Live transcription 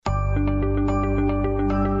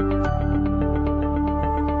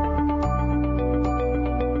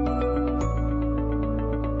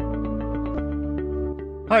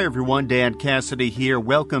Hi everyone, Dan Cassidy here.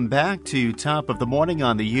 Welcome back to Top of the Morning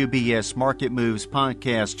on the UBS Market Moves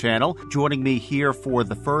podcast channel. Joining me here for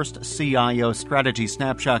the first CIO Strategy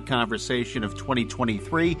Snapshot conversation of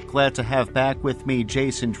 2023. Glad to have back with me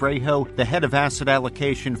Jason Draho, the head of asset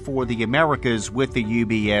allocation for the Americas with the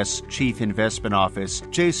UBS Chief Investment Office.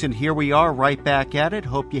 Jason, here we are right back at it.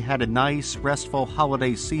 Hope you had a nice, restful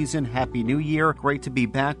holiday season. Happy New Year. Great to be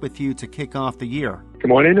back with you to kick off the year. Good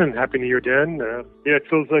morning and Happy New Year, Dan. It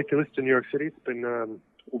feels like, at least in New York City, it's been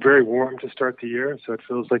very warm to start the year, so it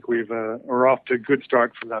feels like we're off to a good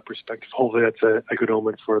start from that perspective. Hopefully that's a good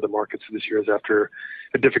omen for the markets this year after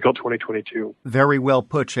a difficult 2022. Very well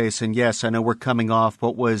put, Jason. Yes, I know we're coming off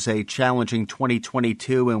what was a challenging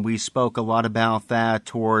 2022, and we spoke a lot about that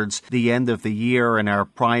towards the end of the year in our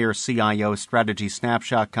prior CIO Strategy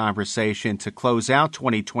Snapshot conversation to close out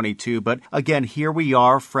 2022. But again, here we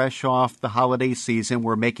are, fresh off the holiday season.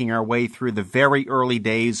 We're making our way through the very early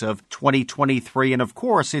days of 2023, and of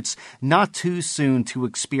course, it's not too soon to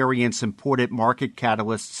experience important market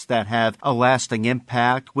catalysts that have a lasting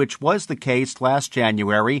impact, which was the case last January.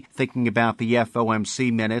 Thinking about the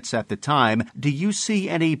FOMC minutes at the time, do you see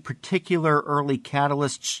any particular early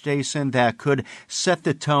catalysts, Jason, that could set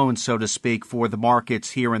the tone, so to speak, for the markets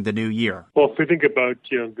here in the new year? Well, if we think about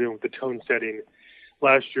the tone setting,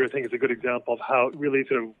 last year I think is a good example of how it really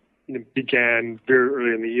sort of began very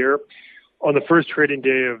early in the year. On the first trading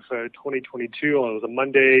day of 2022, it was a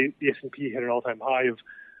Monday, the S&P hit an all-time high of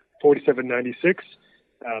 47.96.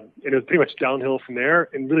 And it was pretty much downhill from there.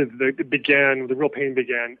 And really, the real pain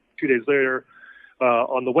began 2 days later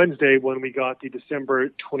on the Wednesday when we got the December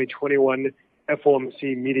 2021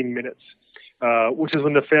 FOMC meeting minutes, which is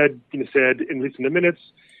when the Fed said, at least in the minutes,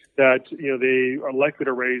 that they are likely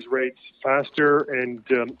to raise rates faster and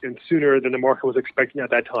sooner than the market was expecting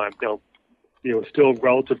at that time. Now, still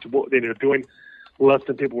relative to what they ended up doing, less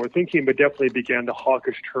than people were thinking, but definitely began the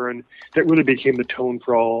hawkish turn that really became the tone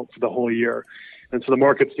for the whole year. And so the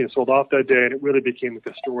markets sold off that day, and it really became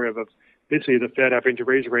the story of basically the Fed having to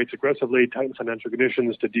raise rates aggressively, tighten financial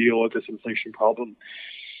conditions to deal with this inflation problem.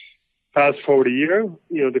 Fast forward a year,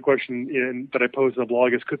 the question that I posed in the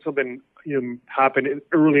blog is, could something happen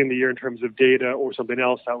early in the year in terms of data or something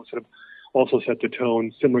else that would sort of also set the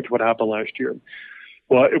tone, similar to what happened last year?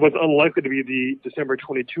 Well, it was unlikely to be the December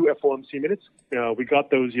 22 FOMC minutes. We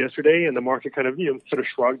got those yesterday, and the market kind of sort of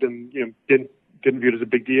shrugged and didn't view it as a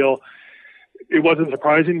big deal. It wasn't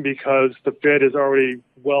surprising because the Fed is already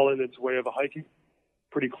well in its way of a hiking,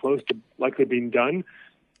 pretty close to likely being done.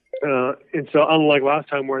 And so unlike last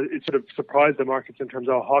time where it sort of surprised the markets in terms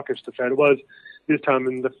of how hawkish the Fed was, this time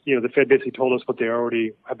the Fed basically told us what they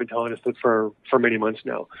already have been telling us for many months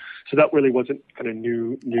now. So that really wasn't kind of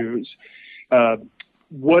new news.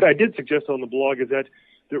 What I did suggest on the blog is that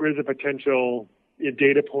there is a potential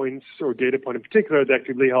data point in particular that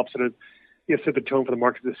could really help sort of set the tone for the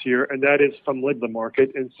market this year, and that is from the labor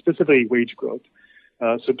market and specifically wage growth.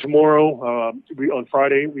 So tomorrow, on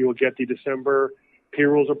Friday, we will get the December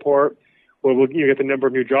payrolls report, where we'll get the number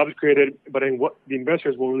of new jobs created. But what the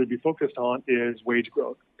investors will really be focused on is wage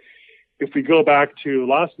growth. If we go back to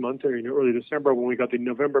last month, or early December, when we got the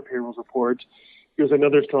November payrolls report, it was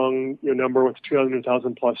another strong number with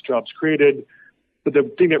 200,000 plus jobs created. But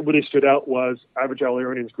the thing that really stood out was average hourly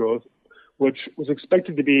earnings growth, which was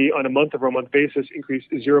expected to be on a month-over-month basis increase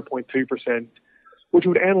 0.3%, which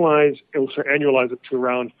would annualize it to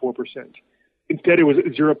around 4%. Instead, it was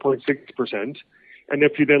 0.6%. And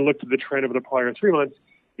if you then looked at the trend over the prior 3 months,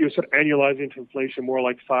 it was sort of annualizing to inflation more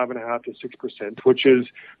like 5.5% to 6%, which is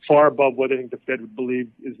far above what I think the Fed would believe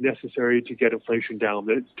is necessary to get inflation down.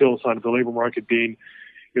 It's still a sign of the labor market being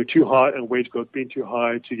too hot and wage growth being too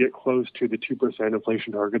high to get close to the 2%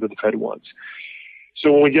 inflation target that the Fed wants.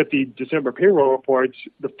 So when we get the December payroll reports,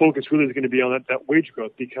 the focus really is going to be on that wage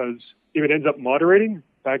growth, because if it ends up moderating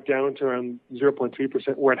back down to around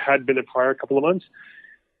 0.3% where it had been the prior couple of months,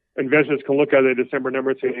 investors can look at the December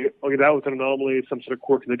number and say, okay, that was an anomaly, some sort of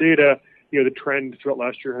quirk in the data. The trend throughout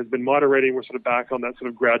last year has been moderating. We're sort of back on that sort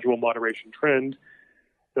of gradual moderation trend.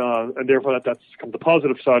 And therefore that's kind of the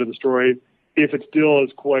positive side of the story. If it still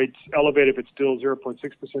is quite elevated, if it's still 0.6%,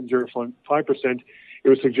 0.5%, it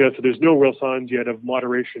would suggest that there's no real signs yet of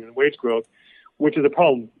moderation in wage growth, which is a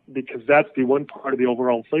problem because that's the one part of the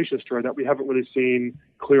overall inflation story that we haven't really seen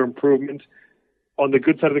clear improvement. On the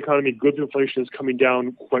good side of the economy, goods inflation is coming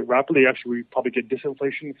down quite rapidly. Actually, we probably get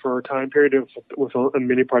disinflation for a time period in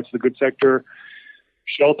many parts of the goods sector.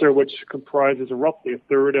 Shelter, which comprises roughly a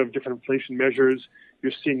third of different inflation measures,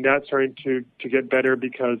 you're seeing that starting to get better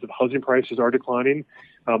because of housing prices are declining.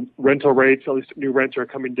 Rental rates, at least new rents, are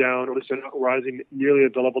coming down, or at least they're not rising nearly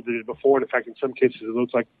at the level they did before. And in fact, in some cases, it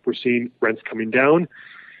looks like we're seeing rents coming down.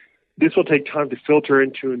 This will take time to filter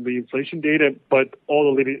into the inflation data, but all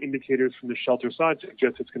the leading indicators from the shelter side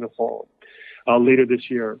suggest it's going to fall later this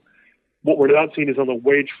year. What we're not seeing is on the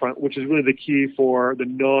wage front, which is really the key for the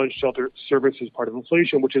non-shelter services part of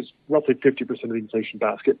inflation, which is roughly 50% of the inflation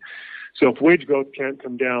basket. So if wage growth can't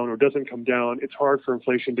come down or doesn't come down, it's hard for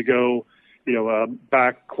inflation to go,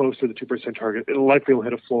 back close to the 2% target. It likely will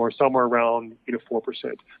hit a floor somewhere around, 4%.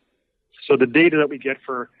 So the data that we get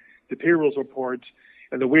for the payrolls reports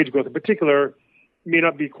and the wage growth in particular may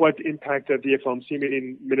not be quite the impact that the FOMC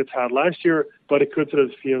meeting minutes had last year, but it could sort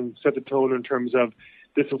of set the tone in terms of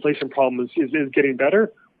this inflation problem is getting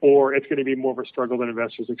better, or it's going to be more of a struggle than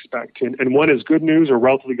investors expect. And one is good news or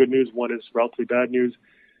relatively good news, one is relatively bad news.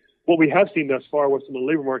 What we have seen thus far was some of the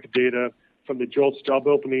labor market data from the JOLTS job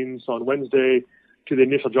openings on Wednesday to the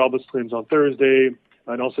initial jobless claims on Thursday,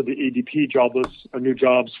 and also the ADP jobless new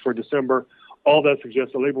jobs for December. All that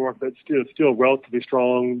suggests a labor market that's still relatively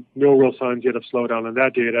strong, no real signs yet of slowdown in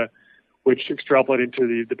that data, which extrapolate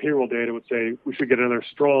into the payroll data would say we should get another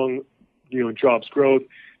strong jobs growth.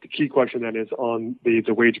 The key question then is on the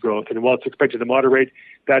wage growth. And while it's expected to moderate,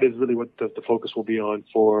 that is really what the focus will be on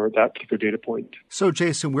for that particular data point. So,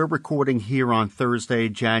 Jason, we're recording here on Thursday,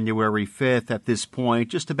 January 5th. At this point,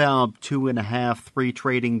 just about 2.5, 3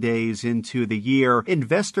 trading days into the year.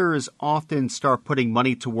 Investors often start putting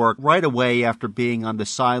money to work right away after being on the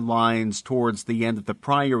sidelines towards the end of the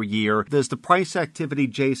prior year. Does the price activity,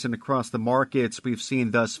 Jason, across the markets we've seen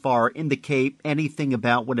thus far indicate anything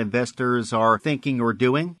about what investors are thinking or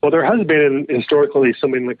doing? Well, there has been historically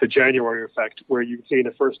something like the January effect, where you see in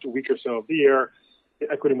the first week or so of the year, the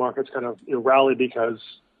equity markets kind of rally because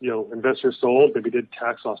investors sold, maybe did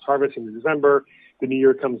tax loss harvesting in December. The new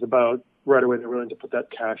year comes about, right away they're willing to put that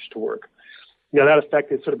cash to work. Now that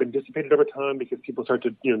effect has sort of been dissipated over time because people start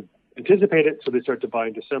to anticipate it, so they start to buy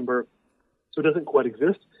in December. So it doesn't quite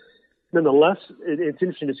exist. Nonetheless, it's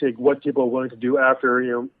interesting to see what people are willing to do after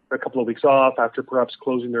a couple of weeks off, after perhaps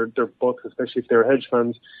closing their books, especially if they're hedge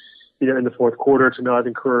funds, in the fourth quarter, to not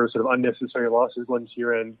incur sort of unnecessary losses going to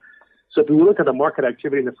year end. So if we look at the market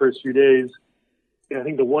activity in the first few days, I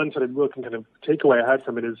think the one sort of real kind of takeaway I had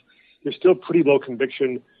from it is there's still pretty low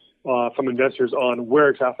conviction from investors on where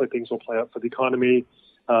exactly things will play out for the economy.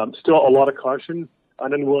 Still a lot of caution,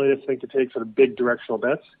 an unwillingness to take sort of big directional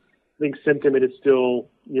bets. I think sentiment is still,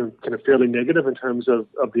 kind of fairly negative in terms of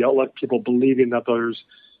the outlook. People believing that there's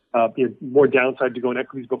more downside to go in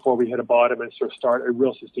equities before we hit a bottom and sort of start a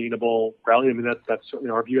real sustainable rally. I mean, that's certainly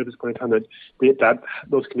our view at this point in time, that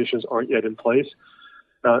those conditions aren't yet in place.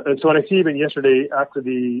 And so when I see even yesterday after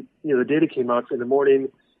the data came out in the morning,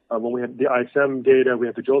 when we had the ISM data, we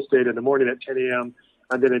had the JOLTS data in the morning at 10 a.m.,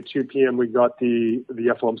 and then at 2 p.m. we got the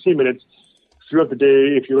FOMC minutes. Throughout the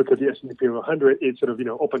day, if you look at the S&P 500, it sort of,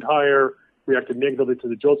 opened higher, reacted negatively to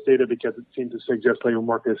the JOLTS data because it seemed to suggest the labor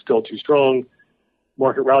market is still too strong.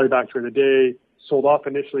 Market rallied back during the day, sold off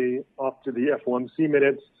initially off to the FOMC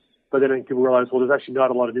minutes, but then I think people realized, well, there's actually not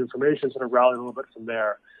a lot of new information, sort of rallied a little bit from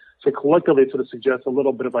there. So collectively, it sort of suggests a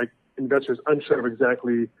little bit of investors unsure of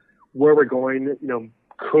exactly where we're going.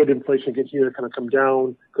 Could inflation continue to kind of come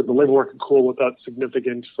down? Could the labor market cool without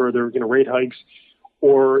significant further, rate hikes?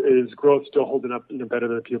 Or is growth still holding up better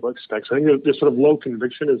than people expect? So I think there's sort of low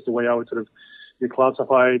conviction is the way I would sort of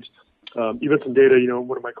classify it. Even some data,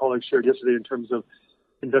 one of my colleagues shared yesterday in terms of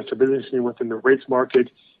investor positioning within the rates market,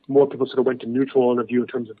 more people sort of went to neutral in a view in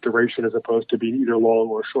terms of duration as opposed to being either long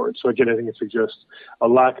or short. So again, I think it suggests a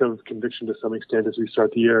lack of conviction to some extent as we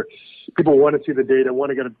start the year. People want to see the data, want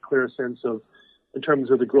to get a clear sense of, in terms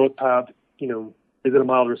of the growth path, is it a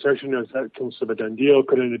mild recession? Is that close to a done deal?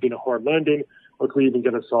 Could it have been a hard landing? Or could we even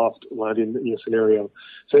get a soft landing scenario?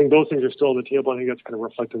 So I think those things are still on the table. I think that's kind of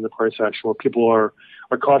reflected in the price action where people are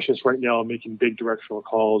cautious right now making big directional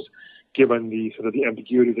calls given the sort of the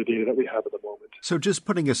ambiguity of the data that we have at the moment. So just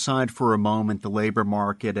putting aside for a moment the labor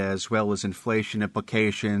market as well as inflation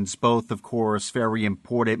implications, both, of course, very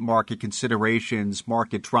important market considerations,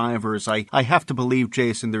 market drivers. I have to believe,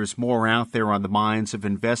 Jason, there's more out there on the minds of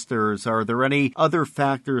investors. Are there any other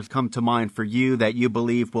factors come to mind for you that you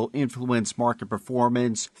believe will influence market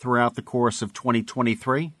performance throughout the course of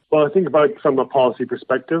 2023? Well, I think about from a policy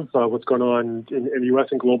perspective, what's going on in the U.S.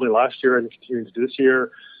 and globally last year and continuing to this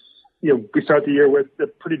year. We start the year with a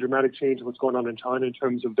pretty dramatic change in what's going on in China in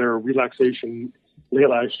terms of their relaxation late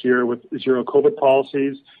last year with zero COVID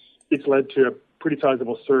policies. It's led to a pretty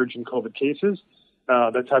sizable surge in COVID cases.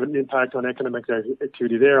 That's having an impact on economic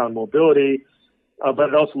activity there, on mobility. But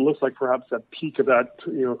it also looks like perhaps that peak of that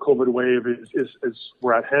COVID wave is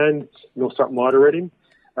we're at hand, and they'll start moderating.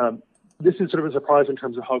 This is sort of a surprise in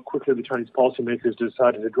terms of how quickly the Chinese policymakers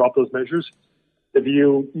decided to drop those measures. The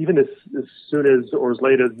view, even as soon as or as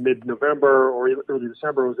late as mid-November or early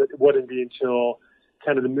December, was that it wouldn't be until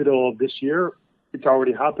kind of the middle of this year. It's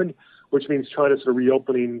already happened, which means China's sort of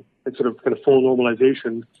reopening and sort of kind of full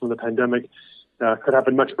normalization from the pandemic could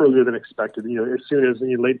happen much earlier than expected. As soon as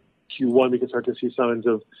in late Q1, we can start to see signs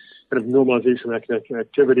of kind of normalization of economic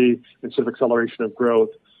activity and sort of acceleration of growth.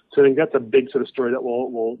 So I think that's a big sort of story that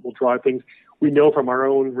will drive things. We know from our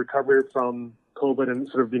own recovery from COVID and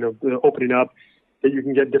sort of the opening up that you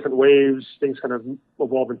can get different waves, things kind of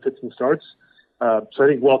evolve in fits and starts. So I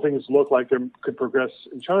think while things look like they could progress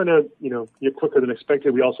in China, quicker than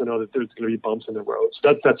expected, we also know that there's going to be bumps in the road.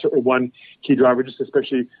 So that's certainly one key driver, just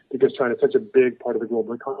especially because China is such a big part of the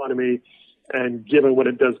global economy. And given what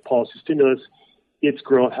it does policy stimulus, its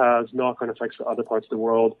growth has knock-on effects for other parts of the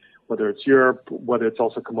world, whether it's Europe, whether it's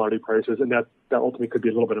also commodity prices, and that ultimately could be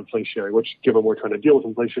a little bit inflationary, which, given we're trying to deal with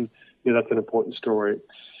inflation, that's an important story.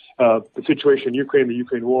 The situation in Ukraine, the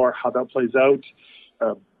Ukraine war, how that plays out,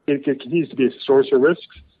 it continues to be a source of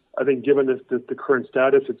risks. I think given the current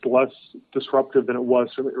status, it's less disruptive than it was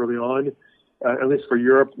certainly early on, at least for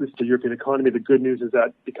Europe, at least the European economy. The good news is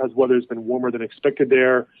that because weather's been warmer than expected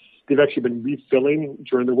there, they've actually been refilling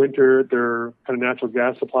during the winter their kind of natural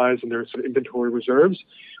gas supplies and their sort of inventory reserves,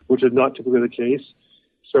 which is not typically the case.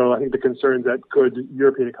 So I think the concerns that could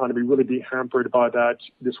European economy really be hampered by that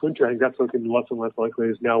this winter, I think that's looking less and less likely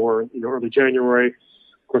as now we're early January.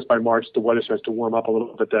 Of course, by March, the weather starts to warm up a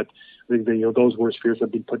little bit. That I think those worst fears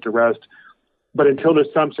have been put to rest. But until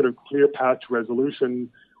there's some sort of clear path to resolution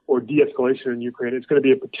or de-escalation in Ukraine, it's going to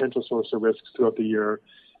be a potential source of risks throughout the year.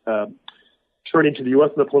 Turning to the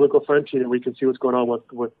U.S. on the political front, we can see what's going on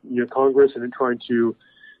with Congress and in trying to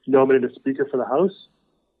nominate a speaker for the House.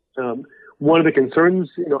 One of the concerns,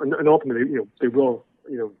 and ultimately, they will,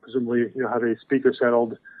 presumably, have a speaker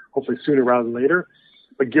settled, hopefully sooner rather than later.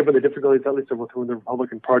 But given the difficulties, at least within the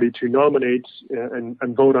Republican Party, to nominate and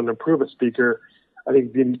vote on and approve a speaker, I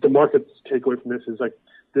think the market's takeaway from this is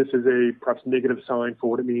this is a perhaps negative sign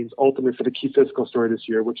for what it means ultimately for the key fiscal story this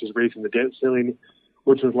year, which is raising the debt ceiling,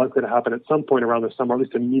 which is likely to happen at some point around the summer, at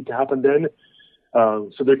least a need to happen then.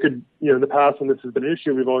 So there could, in the past when this has been an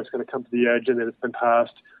issue, we've always kind of come to the edge and then it's been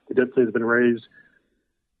passed, the debt ceiling has been raised.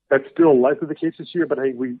 That's still likely the case this year, but I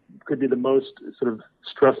think we could be the most sort of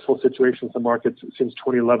stressful situation for markets since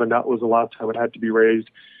 2011. That was the last time it had to be raised.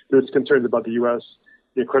 There's concerns about the U.S.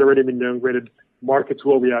 Credit rating being downgraded. Markets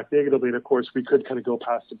will react negatively, and of course, we could kind of go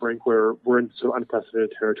past the brink where we're in sort of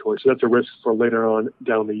unprecedented territory. So that's a risk for later on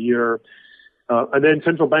down the year. And then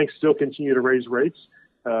central banks still continue to raise rates,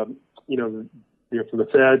 from the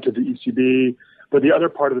Fed to the ECB. But the other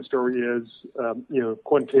part of the story is,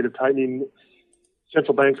 quantitative tightening.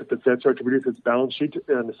 Central banks at the Fed started to reduce its balance sheet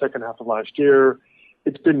in the second half of last year.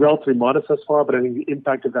 It's been relatively modest thus far, but I think the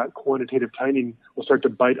impact of that quantitative tightening will start to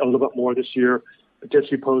bite a little bit more this year,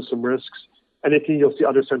 potentially pose some risks. And I think you'll see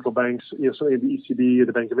other central banks, certainly the ECB,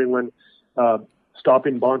 the Bank of England,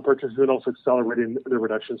 stopping bond purchases and also accelerating their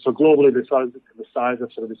reduction. So globally, the size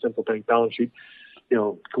of sort of the central bank balance sheet,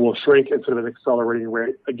 will shrink at sort of an accelerating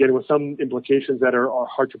rate. Again, with some implications that are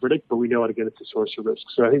hard to predict, but we know it again, it's a source of risk.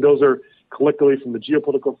 So I think those are collectively from the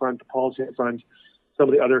geopolitical front, the policy front, some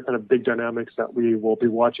of the other kind of big dynamics that we will be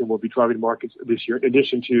watching will be driving markets this year, in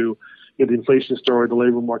addition to the inflation story, the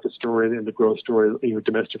labor market story, and the growth story,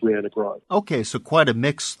 domestically and abroad. Okay, so quite a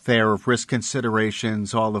mix there of risk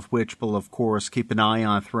considerations, all of which we'll, of course, keep an eye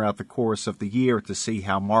on throughout the course of the year to see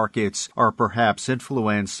how markets are perhaps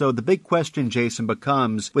influenced. So the big question, Jason,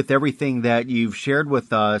 becomes, with everything that you've shared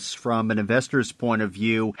with us from an investor's point of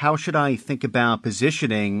view, how should I think about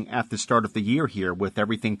positioning at the start of the year here with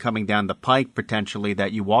everything coming down the pike potentially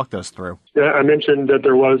that you walked us through? Yeah, I mentioned that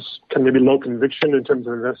there was kind of maybe low conviction in terms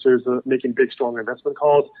of investors making big, strong investment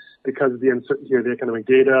calls because of the uncertainty of the economic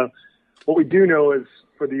data. What we do know is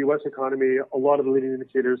for the U.S. economy, a lot of the leading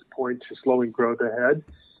indicators point to slowing growth ahead,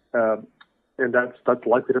 and that's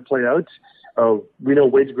likely to play out. We know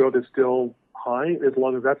wage growth is still high. As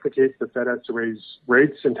long as that's the case, the Fed has to raise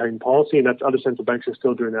rates and tighten policy, and that's other central banks are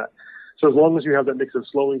still doing that. So as long as you have that mix of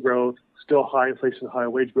slowing growth, still high inflation, high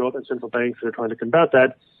wage growth, and central banks that are trying to combat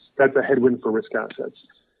that, that's a headwind for risk assets,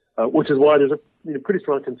 which is why there's a pretty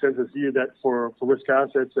strong consensus view that for risk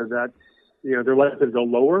assets that they're likely to go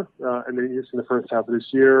lower, and then just in the first half of this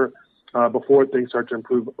year before things start to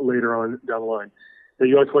improve later on down the line. Now,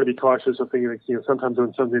 you always want to be cautious of thinking sometimes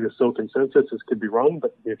when something is so consensus, this could be wrong,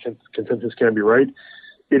 but consensus can be right.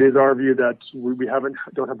 it is our view that we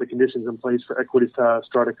don't have the conditions in place for equities to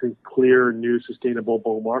start a clear, new, sustainable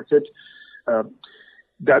bull market.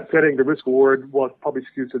 That setting, the risk reward, was probably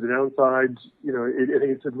skewed to the downside. I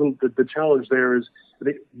think it's a little. The challenge there is, I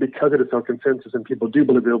think, because it is so consensus and people do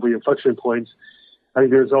believe there will be inflection points. I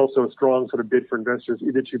think there's also a strong sort of bid for investors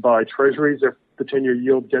either to buy treasuries if the 10-year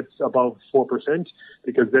yield gets above 4%,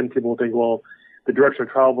 because then people will think, well, the direction of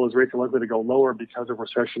travel is rates are likely to go lower because a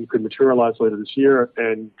recession could materialize later this year,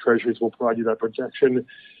 and treasuries will provide you that projection.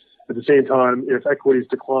 At the same time, if equities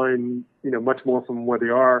decline, much more from where they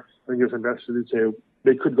are, I think there's investors who say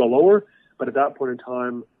they could go lower, but at that point in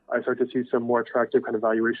time, I start to see some more attractive kind of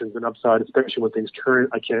valuations and upside, especially when things turn.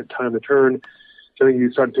 I can't time the turn. So I think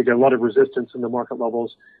you start to get a lot of resistance in the market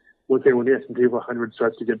levels. When the S&P 500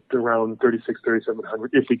 starts to get around 36,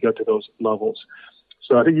 3,700, if we get to those levels.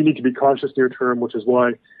 So I think you need to be cautious near term, which is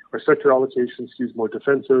why our sector allocation skews more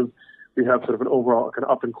defensive. We have sort of an overall kind of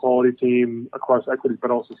up in quality theme across equities,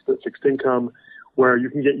 but also fixed income, where you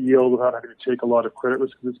can get yield without having to take a lot of credit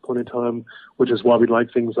risk at this point in time, which is why we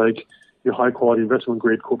like things like high quality investment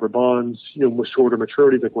grade corporate bonds, with shorter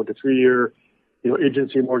maturities, like 1 to 3 year,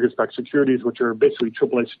 agency mortgage-backed securities, which are basically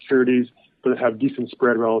AAA securities, but have decent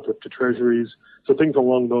spread relative to treasuries. So things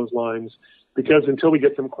along those lines, because until we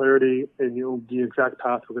get some clarity and the exact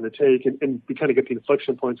path we're going to take, and we kind of get the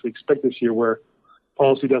inflection points we expect this year, where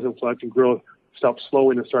policy does inflect and growth stops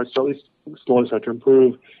slowing and starts to at least slowly start to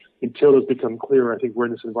improve. Until those become clearer, I think we're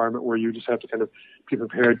in this environment where you just have to kind of be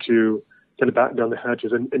prepared to kind of batten down the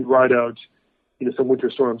hatches and ride out some winter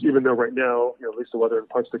storms, even though right now, at least the weather in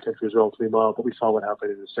parts of the country is relatively mild, but we saw what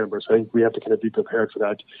happened in December. So I think we have to kind of be prepared for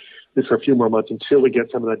that, at least for a few more months, until we get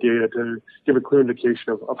some of that data to give a clear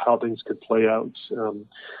indication of how things could play out.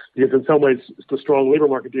 Because in some ways, the strong labor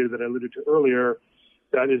market data that I alluded to earlier,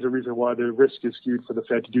 that is a reason why the risk is skewed for the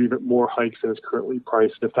Fed to do even more hikes than is currently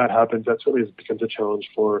priced. And if that happens, that certainly becomes a challenge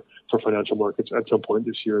for financial markets at some point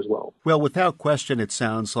this year as well. Well, without question, it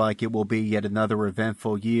sounds like it will be yet another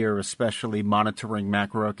eventful year, especially monitoring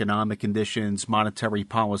macroeconomic conditions, monetary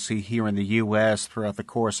policy here in the U.S. throughout the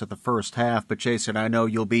course of the first half. But Jason, I know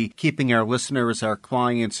you'll be keeping our listeners, our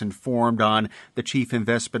clients, informed on the Chief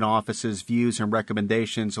Investment Office's views and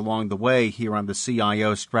recommendations along the way here on the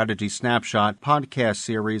CIO Strategy Snapshot podcast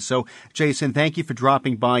series. So, Jason, thank you for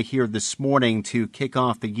dropping by here this morning to kick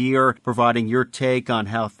off the year, providing your take on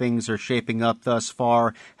how things are shaping up thus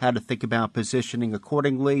far, how to think about positioning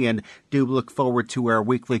accordingly, and do look forward to our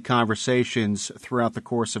weekly conversations throughout the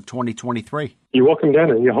course of 2023. You're welcome, Dan,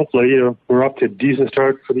 and hopefully, we're up to a decent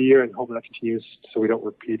start for the year, and hopefully that continues so we don't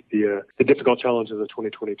repeat the difficult challenges of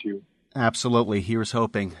 2022. Absolutely. Here's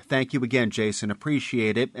hoping. Thank you again, Jason.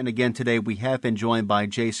 Appreciate it. And again, today we have been joined by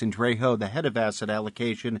Jason Draho, the head of asset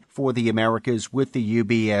allocation for the Americas with the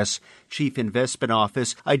UBS Chief Investment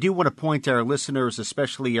Office. I do want to point our listeners,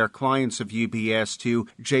 especially our clients of UBS, to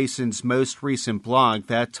Jason's most recent blog.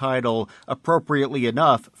 That title, appropriately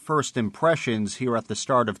enough, First Impressions here at the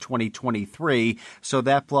start of 2023. So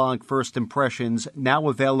that blog, First Impressions, now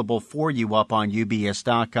available for you up on ubs.com/CIO.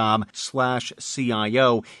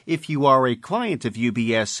 If you are a client of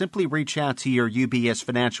UBS, simply reach out to your UBS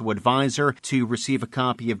financial advisor to receive a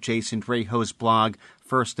copy of Jason Draho's blog,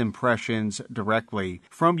 First Impressions, directly.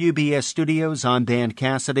 From UBS Studios, I'm Dan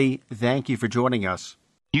Cassidy. Thank you for joining us.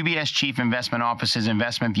 UBS Chief Investment Office's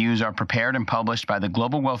investment views are prepared and published by the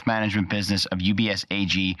global wealth management business of UBS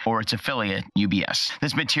AG or its affiliate, UBS.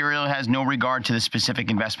 This material has no regard to the specific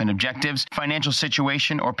investment objectives, financial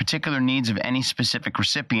situation, or particular needs of any specific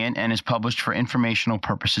recipient and is published for informational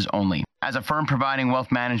purposes only. As a firm providing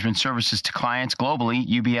wealth management services to clients globally,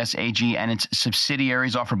 UBS AG and its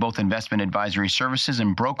subsidiaries offer both investment advisory services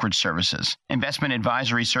and brokerage services. Investment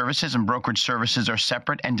advisory services and brokerage services are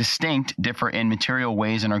separate and distinct, differ in material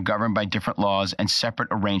ways, and are governed by different laws and separate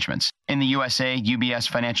arrangements. In the USA, UBS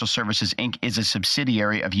Financial Services, Inc. is a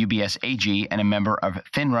subsidiary of UBS AG and a member of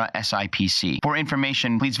FINRA SIPC. For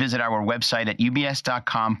information, please visit our website at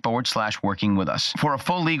ubs.com/working with us. For a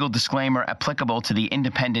full legal disclaimer applicable to the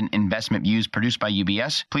independent investment views produced by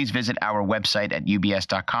UBS, please visit our website at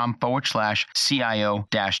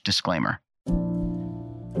ubs.com/CIO-disclaimer.